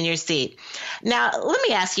jumping in your seat. Now, let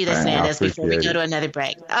me ask you this, Nandes, before we go to another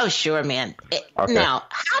break. Oh, sure, man. Okay. Now,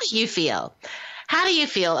 how do you feel? How do you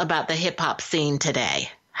feel about the hip hop scene today?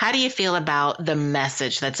 How do you feel about the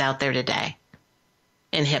message that's out there today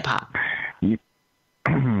in hip hop? You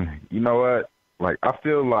know what? Like, I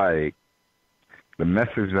feel like the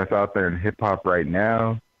message that's out there in hip hop right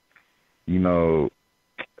now, I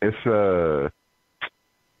feel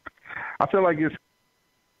like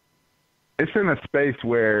it's in a space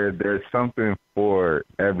where there's something for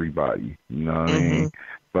everybody. You know what I mean?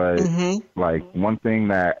 But like one thing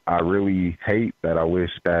that I really hate that I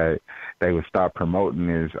wish that they would stop promoting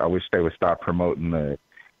is I wish they would stop promoting the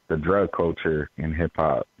drug culture in hip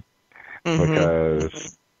hop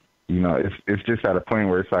because it's just at a point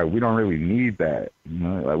where it's like we don't really need that.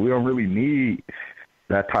 Like we don't really need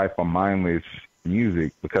that type of mindless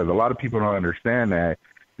music because a lot of people don't understand that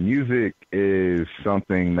music is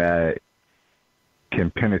something that can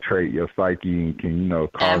penetrate your psyche and can,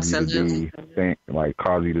 cause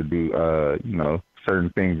you to do certain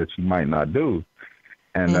things that you might not do.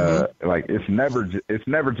 And like it's never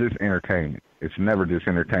just entertainment. It's never just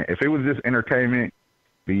entertainment. If it was just entertainment,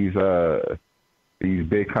 these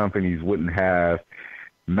big companies wouldn't have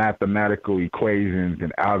mathematical equations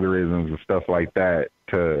and algorithms and stuff like that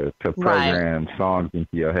to program songs into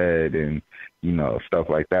your head and stuff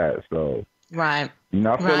like that. So I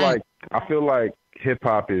feel like hip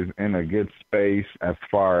hop is in a good space as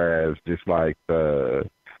far as just like the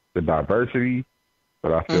diversity,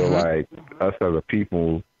 but I feel like us as a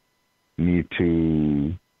people need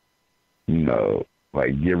to,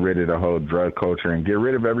 like get rid of the whole drug culture and get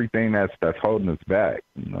rid of everything that's holding us back.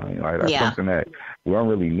 That's something that we don't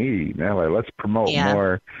really need, man. Like let's promote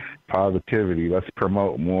more positivity. Let's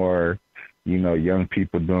promote more, young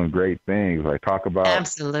people doing great things. Like talk about all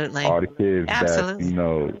the kids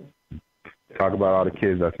that, talk about all the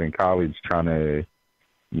kids that's in college trying to,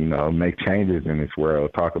 make changes in this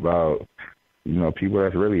world. Talk about, people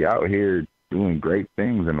that's really out here doing great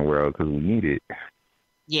things in the world because we need it.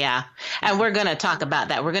 Yeah. And we're going to talk about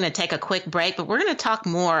that. We're going to take a quick break, but we're going to talk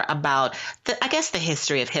more about, the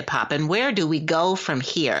history of hip hop and where do we go from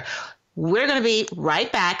here. We're going to be right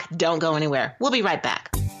back. Don't go anywhere. We'll be right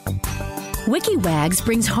back. WikiWags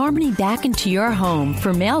brings harmony back into your home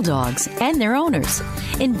for male dogs and their owners.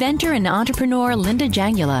 Inventor and entrepreneur Linda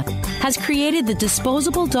Jangula has created the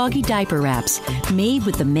disposable doggy diaper wraps made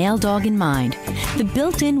with the male dog in mind. The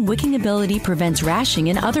built-in wicking ability prevents rashing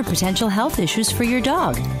and other potential health issues for your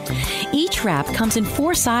dog. Each wrap comes in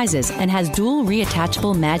 4 sizes and has dual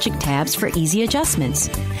reattachable magic tabs for easy adjustments.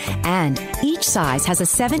 And each size has a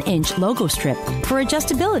 7-inch logo strip for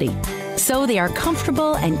adjustability. So they are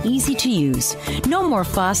comfortable and easy to use. No more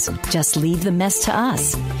fuss, just leave the mess to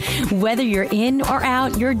us. Whether you're in or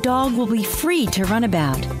out, your dog will be free to run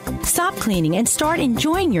about. Stop cleaning and start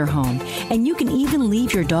enjoying your home, and you can even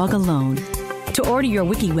leave your dog alone. To order your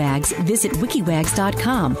WikiWags, visit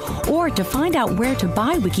wikiwags.com, or to find out where to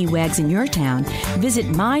buy WikiWags in your town, visit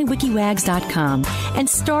mywikiwags.com and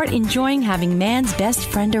start enjoying having man's best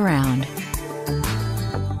friend around.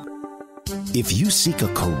 If you seek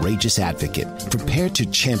a courageous advocate prepared to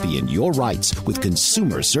champion your rights with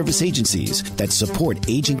consumer service agencies that support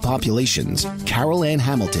aging populations, Daryl Ann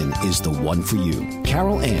Hamilton is the one for you.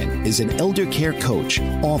 Daryl Ann is an elder care coach,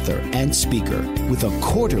 author, and speaker with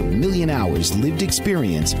 250,000 hours lived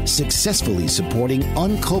experience successfully supporting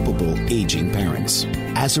uncopable aging parents.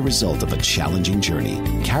 As a result of a challenging journey,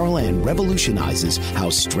 Daryl Ann revolutionizes how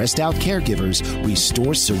stressed out caregivers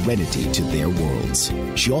restore serenity to their worlds.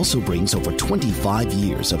 She also brings over 25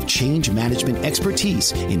 years of change management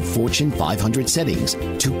expertise in Fortune 500 settings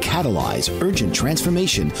to catalyze urgent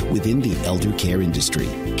transformation within the elder care industry.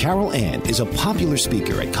 Daryl Ann is a popular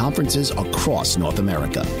speaker at conferences across North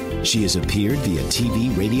America. She has appeared via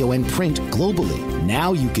TV, radio, and print globally.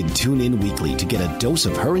 Now you can tune in weekly to get a dose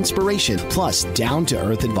of her inspiration plus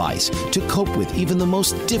down-to-earth advice to cope with even the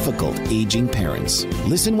most difficult aging parents.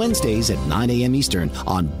 Listen Wednesdays at 9 a.m. Eastern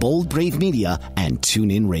on Bold Brave Media and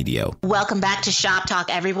TuneIn Radio. Welcome back to Shop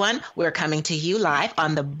Talk, everyone. We're coming to you live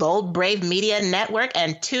on the Bold Brave Media Network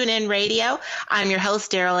and TuneIn Radio. I'm your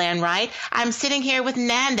host, Daryl Ann Wright. I'm sitting here with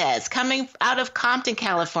Nandes, coming out of Compton,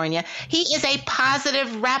 California. He is a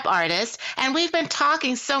positive rap artist, and we've been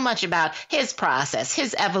talking so much about his process,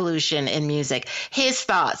 his evolution in music, his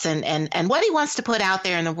thoughts, and what he wants to put out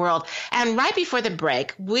there in the world. And right before the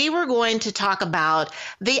break, we were going to talk about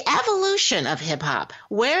the evolution of hip-hop,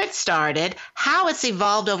 where it started, how it's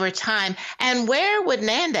evolved over time, and where would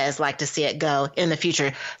Nandes like to see it go in the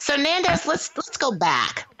future. So Nandes, let's go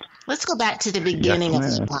back. Let's go back to the beginning of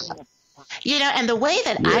hip-hop. And the way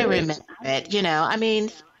that I remember it,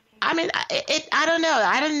 I don't know.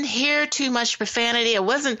 I didn't hear too much profanity. It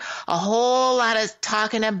wasn't a whole lot of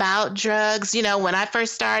talking about drugs. When I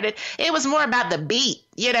first started, it was more about the beat,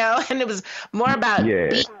 and it was more about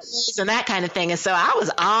beats and that kind of thing. And so I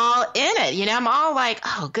was all in it. I'm all like,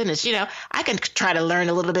 oh, goodness, I can try to learn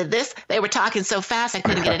a little bit of this. They were talking so fast, I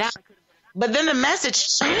couldn't get it out. But then the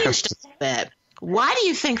message changed a bit. Why do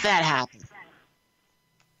you think that happened?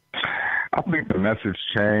 I think the message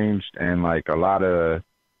changed, and like a lot of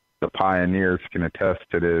the pioneers can attest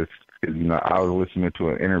to this. Because, I was listening to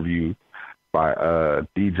an interview by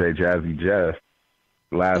DJ Jazzy Jeff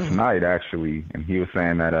last night, actually, and he was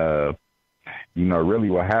saying that, really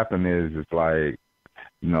what happened is it's like,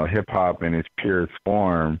 hip hop in its purest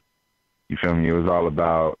form. You feel me? It was all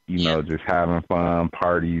about, just having fun,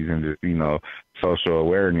 parties, and just, social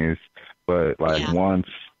awareness. But once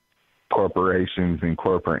corporations and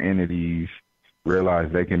corporate entities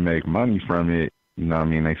realize they can make money from it,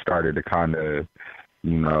 they started to kind of,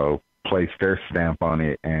 place their stamp on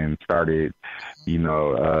it and started,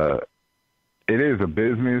 it is a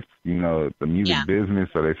business, the music business.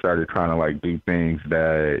 So they started trying to do things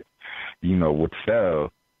that, would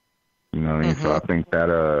sell, So I think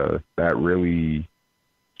that, that really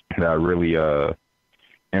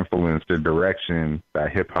influenced the direction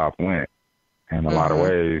that hip hop went in a lot of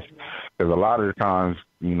ways. Because a lot of the times,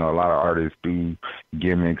 a lot of artists do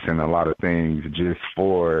gimmicks and a lot of things just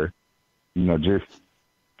for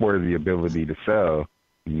the ability to sell,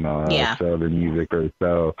 sell their music or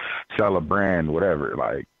sell a brand, whatever.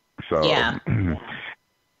 So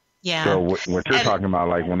what you're talking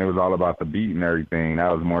about, when it was all about the beat and everything,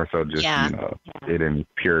 that was more so just, it in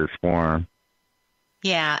purest form.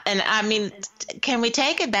 Yeah. And I mean, can we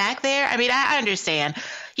take it back there? I mean, I understand,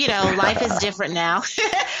 life is different now.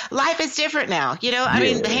 Life is different now. I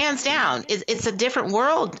mean, hands down, it's a different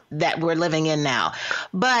world that we're living in now.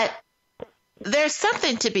 But there's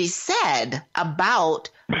something to be said about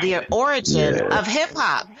the origin of hip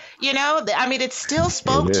hop. I mean, it still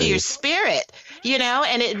spoke to your spirit.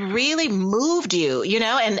 and it really moved you,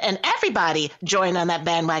 and everybody joined on that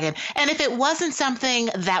bandwagon. And if it wasn't something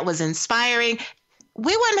that was inspiring,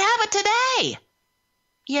 we wouldn't have it today.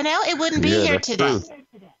 It wouldn't be here today. True.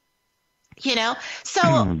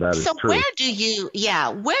 So where do you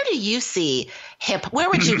see where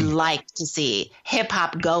would you like to see hip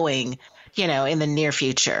hop going, in the near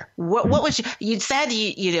future? What would you said,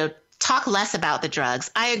 talk less about the drugs.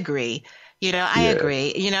 I agree. I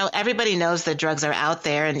agree. Everybody knows that drugs are out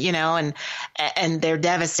there and they're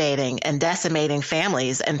devastating and decimating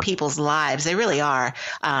families and people's lives. They really are.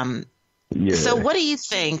 So what do you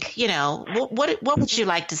think, what would you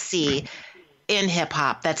like to see in hip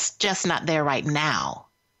hop that's just not there right now?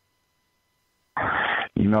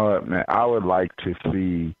 You know what, man? I would like to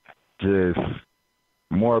see just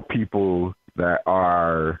more people that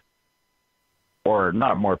are, or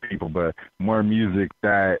not more people, but more music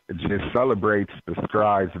that just celebrates the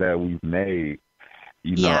strides that we've made,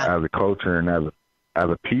 as a culture and as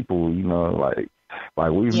a people, like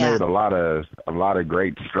we've made a lot of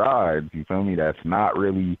great strides. You feel me? That's not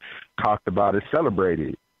really talked about or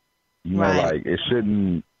celebrated. Like it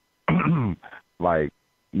shouldn't, it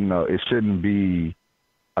shouldn't be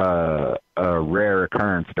a rare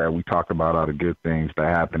occurrence that we talk about all the good things that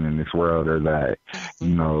happen in this world or that,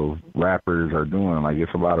 rappers are doing. Like,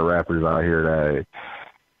 it's a lot of rappers out here that,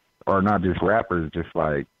 or not just rappers, just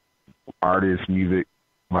like artists, music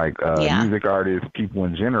artists, people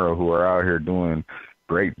in general who are out here doing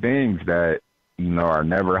great things that, are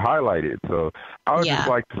never highlighted. So I would just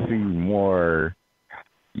like to see more,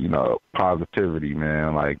 positivity,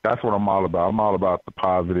 man. Like, that's what I'm all about. I'm all about the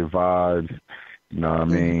positive vibes. You know what I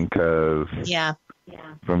mean? Because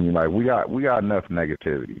from me, like, we got enough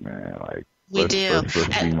negativity, man. Like, let's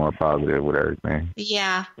be more positive with everything.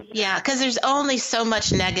 Yeah. Because there's only so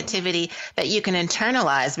much negativity that you can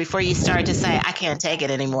internalize before you start to say, I can't take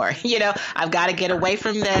it anymore. I've got to get away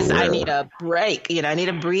from this. I need a break. I need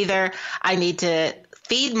a breather. I need to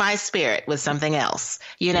feed my spirit with something else,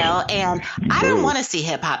 and I don't want to see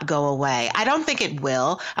hip hop go away. I don't think it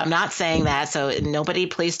will. I'm not saying that. So nobody,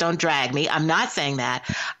 please don't drag me. I'm not saying that.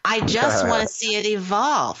 I just want to see it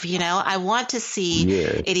evolve. I want to see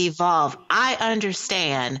it evolve. I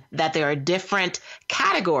understand that there are different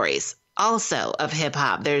categories also of hip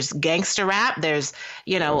hop. There's gangster rap. There's,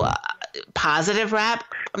 positive rap.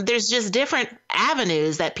 There's just different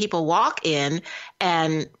avenues that people walk in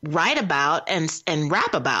and write about and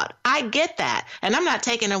rap about. I get that. And I'm not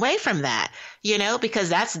taking away from that, because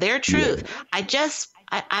that's their truth. I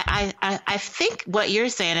think what you're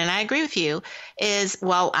saying, and I agree with you, is,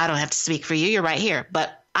 well, I don't have to speak for you. You're right here.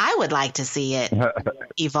 But I would like to see it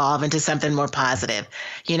evolve into something more positive.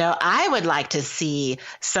 I would like to see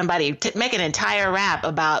somebody make an entire rap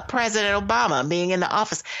about President Obama being in the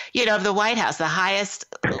office, of the White House, the highest,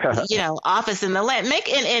 office in the land. Make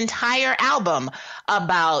an entire album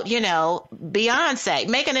about, Beyonce.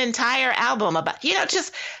 Make an entire album about,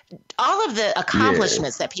 just all of the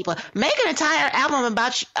accomplishments that people make. An entire album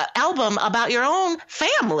about your own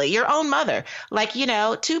family, your own mother, like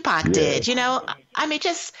Tupac did. I mean,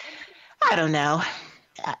 just, I don't know.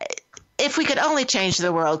 If we could only change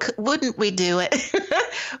the world, wouldn't we do it?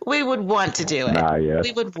 We would want to do it.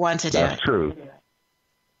 We would want to do it. That's true.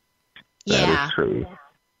 That is true.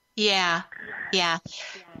 Yeah.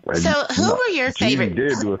 So who were your favorite? Jeezy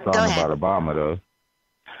did do a song about Obama, though.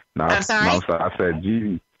 No, I'm sorry? No, I said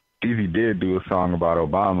Jeezy did do a song about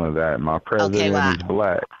Obama, that my president is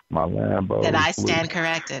black, my Lambo. That I stand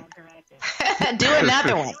corrected. Do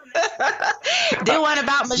another one. Do one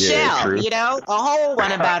about Michelle, a whole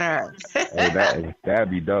one about her.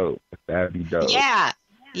 That'd be dope.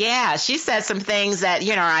 Yeah, she said some things that,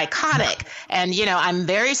 are iconic. And, I'm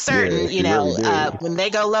very certain, when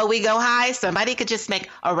they go low, we go high. Somebody could just make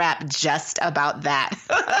a rap just about that.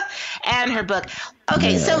 And her book.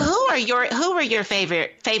 Okay, so who were your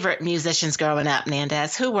favorite musicians growing up,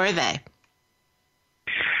 Nandes? Who were they?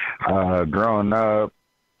 Growing up,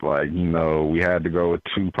 like, we had to go with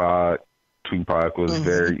Tupac. Tupac was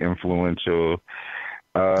very influential.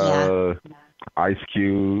 Ice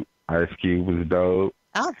Cube was dope.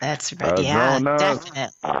 Oh, that's right. Growing up, definitely.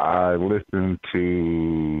 I listened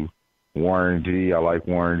to Warren G. I like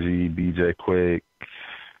Warren G, DJ Quick.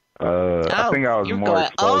 I think I was more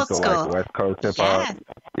exposed to like West Coast hip hop.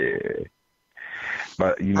 Yeah.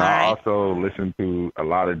 But, I also listen to a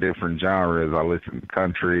lot of different genres. I listen to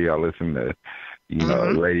country. I listen to,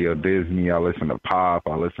 Radio Disney. I listen to pop.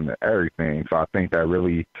 I listen to everything. So I think that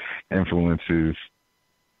really influences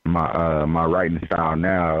my writing style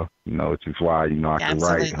now, which is why, I can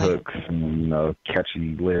write hooks and,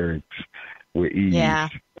 catchy lyrics with ease. Yeah.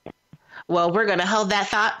 Well, we're going to hold that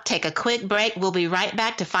thought, take a quick break. We'll be right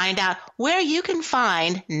back to find out where you can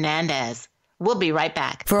find Nandes. We'll be right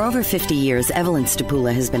back. For over 50 years, Evelyn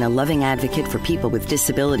Stapula has been a loving advocate for people with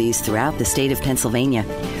disabilities throughout the state of Pennsylvania.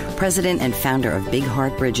 President and founder of Big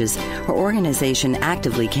Heart Bridges, her organization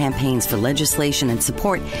actively campaigns for legislation and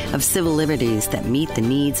support of civil liberties that meet the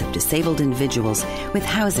needs of disabled individuals with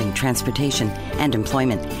housing, transportation, and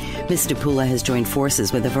employment. Ms. Stapula has joined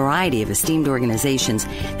forces with a variety of esteemed organizations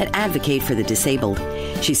that advocate for the disabled.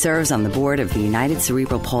 She serves on the board of the United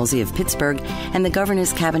Cerebral Palsy of Pittsburgh and the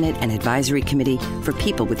Governor's Cabinet and Advisory Committee for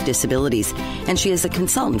People with Disabilities, and she is a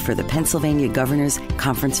consultant for the Pennsylvania Governor's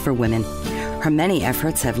Conference for Women. Her many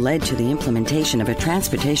efforts have led to the implementation of a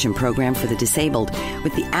transportation program for the disabled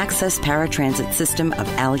with the Access Paratransit System of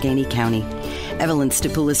Allegheny County. Evelyn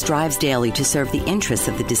Stapula strives daily to serve the interests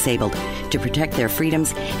of the disabled, to protect their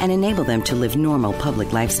freedoms, and enable them to live normal public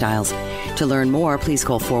lifestyles. To learn more, please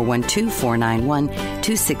call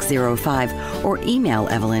 412-491-2605 or email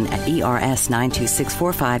Evelyn at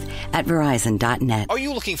ers92645@verizon.net. Are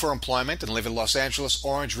you looking for employment and live in Los Angeles,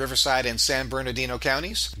 Orange, Riverside, and San Bernardino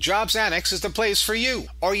counties? Jobs Annex is the place for you.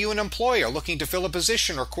 Are you an employer looking to fill a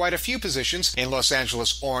position or quite a few positions in Los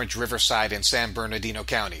Angeles, Orange, Riverside, and San Bernardino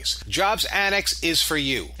counties? Jobs Annex is for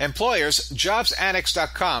you. Employers,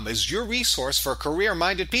 JobsAnnex.com is your resource for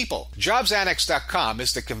career-minded people. JobsAnnex.com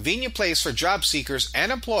is the convenient place for job seekers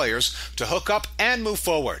and employers to hook up and move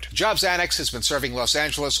forward. Jobs Annex has been serving Los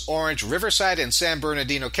Angeles, Orange, Riverside, and San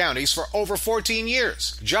Bernardino counties for over 14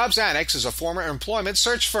 years. Jobs Annex is a former employment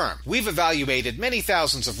search firm. We've evaluated many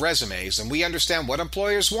thousands of resumes, and we understand what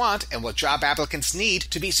employers want and what job applicants need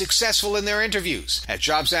to be successful in their interviews. At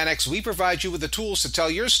Jobs Annex, we provide you with the tools to tell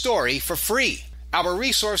your story for free. Our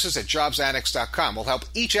resources at JobsAnnex.com will help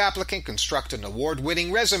each applicant construct an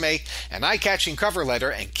award-winning resume, an eye-catching cover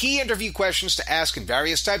letter, and key interview questions to ask in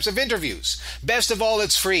various types of interviews. Best of all,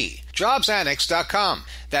 it's free. JobsAnnex.com.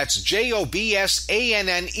 That's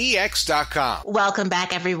JobsAnnex.com. Welcome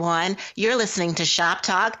back, everyone. You're listening to Shop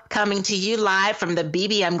Talk, coming to you live from the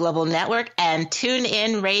BBM Global Network and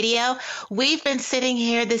TuneIn Radio. We've been sitting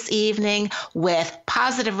here this evening with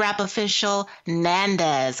positive rap official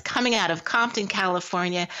Nandes, coming out of Compton,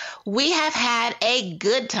 California. We have had a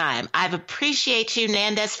good time. I appreciate you,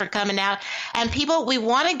 Nandes, for coming out. And people, we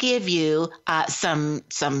want to give you some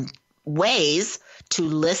ways to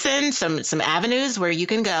listen, some avenues where you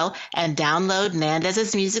can go and download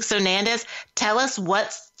Nandes' music. So Nandes, tell us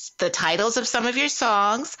what's the titles of some of your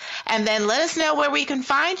songs, and then let us know where we can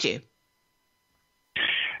find you.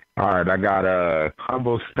 All right, I got a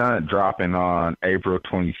Humble Stunt dropping on April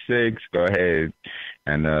 26th. Go ahead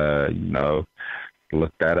and,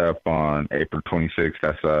 look that up on April 26th.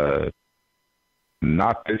 That's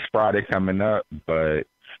not this Friday coming up, but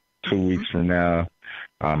 2 weeks from now.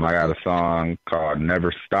 I got a song called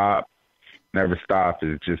Never Stop. Never Stop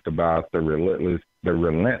is just about the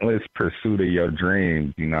relentless pursuit of your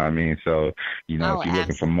dreams. You know what I mean? So, if you're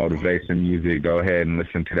looking for motivation music, go ahead and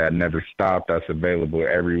listen to that Never Stop. That's available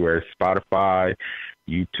everywhere. Spotify,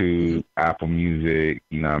 YouTube, Apple Music,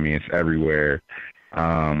 you know what I mean? It's everywhere.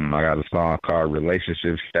 I got a song called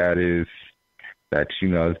Relationship Status that,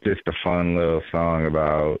 it's just a fun little song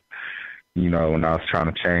about, when I was trying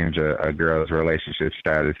to change a girl's relationship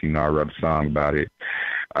status, I wrote a song about it.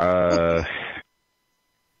 I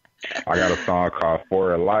got a song called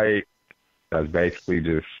For a Light that's basically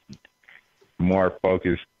just more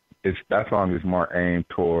focused. That song is more aimed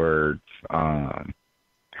towards,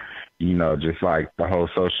 just like the whole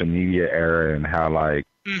social media era and how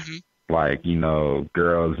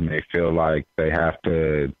girls may feel like they have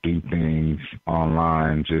to do things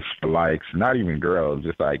online just for likes. Not even girls,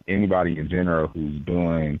 just like anybody in general who's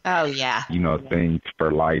doing, things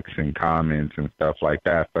for likes and comments and stuff like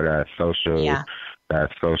that for that social,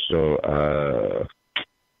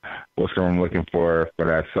 what's what I'm looking for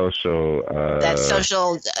that social,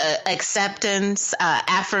 acceptance,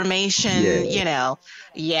 affirmation,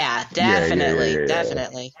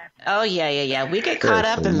 definitely. Oh, yeah. We get caught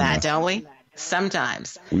up in that, don't we?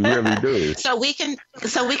 Sometimes. We really do. So we can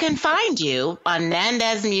find you on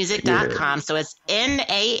nandesmusic.com. So it's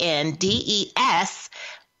NANDES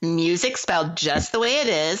music spelled just the way it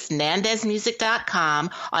is, nandesmusic.com,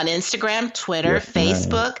 on Instagram, Twitter,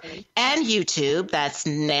 Facebook, and YouTube. That's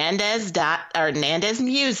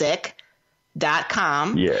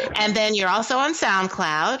nandesmusic.com. Yeah. And then you're also on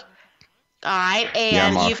SoundCloud. All right.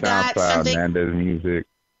 And you've got something. Nandes Music.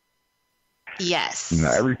 Yes.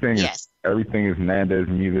 Everything is Nandes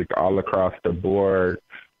Music all across the board.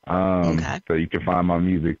 So you can find my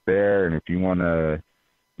music there. And if you want to,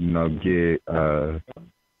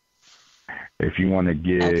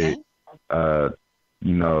 get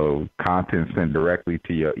content sent directly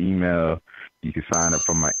to your email. You can sign up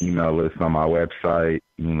for my email list on my website.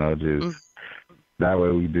 That way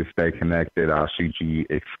we just stay connected. I'll shoot you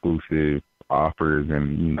exclusive offers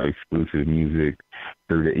and, exclusive music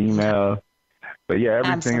through the email. But yeah,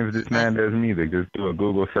 everything is just Nandes Music. Just do a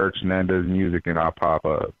Google search, Nandes Music, and I'll pop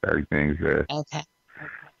up. Everything's there. Okay.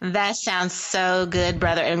 That sounds so good,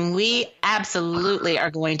 brother. And we absolutely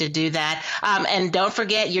are going to do that. And don't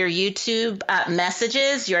forget your YouTube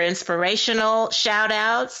messages, your inspirational shout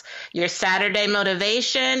outs, your Saturday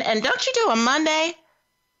motivation. And don't you do a Monday?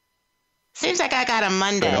 Seems like I got a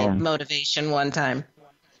Monday motivation one time.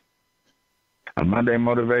 A Monday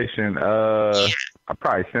motivation? Yeah. I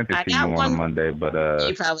probably sent it to you on Monday, but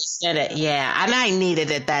you probably sent it, yeah. And I needed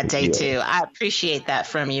it that day too. I appreciate that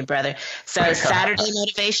from you, brother. So Saturday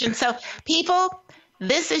motivation. So people,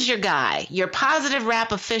 this is your guy, your positive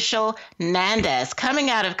rap official, Nandes, coming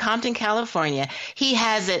out of Compton, California. He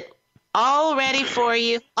has it all ready for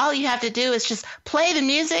you. All you have to do is just play the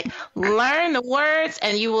music, learn the words,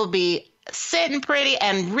 and you will be sitting pretty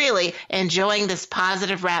and really enjoying this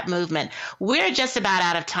positive rap movement. We're just about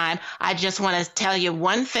out of time. I just want to tell you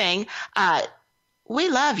one thing. We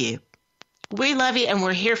love you. We love you, and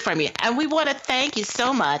we're here from you. And we want to thank you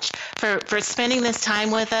so much for spending this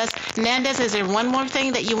time with us. Nandes, is there one more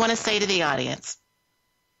thing that you want to say to the audience?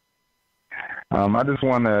 I just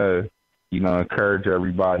want to, encourage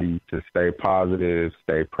everybody to stay positive,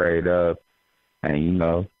 stay prayed up,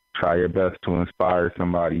 and, try your best to inspire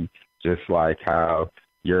somebody, just like how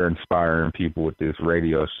you're inspiring people with this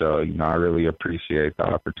radio show. I really appreciate the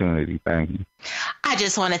opportunity. Thank you. I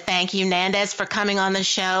just want to thank you, Nandes, for coming on the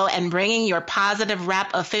show and bringing your positive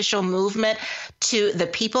rap official movement to the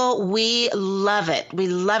people. We love it. We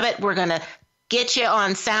love it. We're going to get you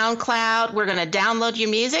on SoundCloud. We're going to download your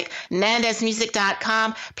music,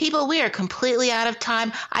 nandesmusic.com. People, we are completely out of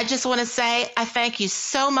time. I just want to say I thank you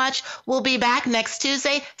so much. We'll be back next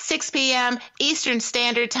Tuesday, 6 p.m. Eastern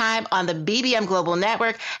Standard Time on the BBM Global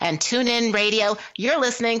Network and TuneIn Radio. You're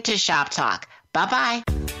listening to Shop Talk. Bye-bye.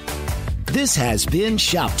 This has been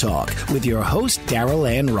Shop Talk with your host, Daryl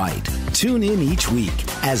Ann Wright. Tune in each week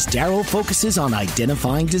as Daryl focuses on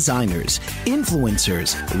identifying designers,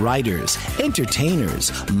 influencers, writers,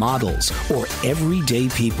 entertainers, models, or everyday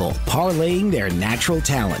people parlaying their natural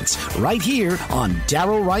talents right here on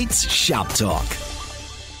Daryl Wright's Shop Talk.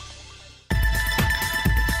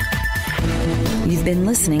 You've been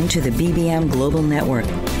listening to the BBM Global Network.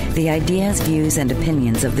 The ideas, views, and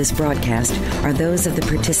opinions of this broadcast are those of the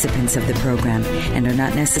participants of the program and are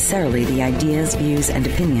not necessarily the ideas, views, and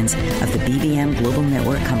opinions of the BBM Global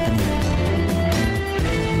Network Company.